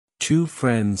Two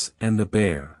Friends and the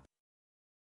Bear.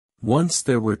 Once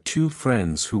there were two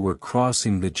friends who were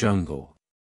crossing the jungle.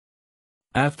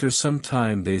 After some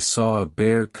time they saw a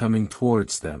bear coming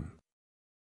towards them.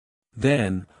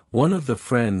 Then, one of the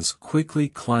friends quickly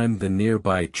climbed the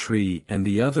nearby tree and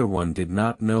the other one did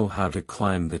not know how to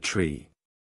climb the tree.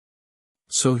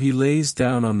 So he lays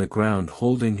down on the ground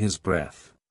holding his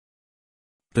breath.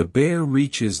 The bear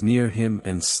reaches near him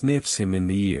and sniffs him in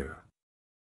the ear.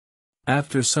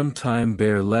 After some time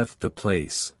Bear left the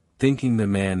place, thinking the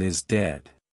man is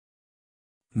dead.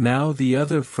 Now the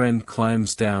other friend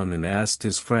climbs down and asked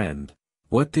his friend,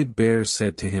 what did Bear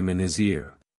said to him in his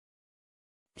ear?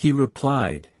 He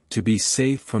replied, to be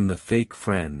safe from the fake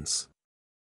friends.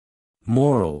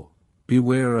 Moral: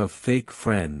 beware of fake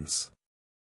friends.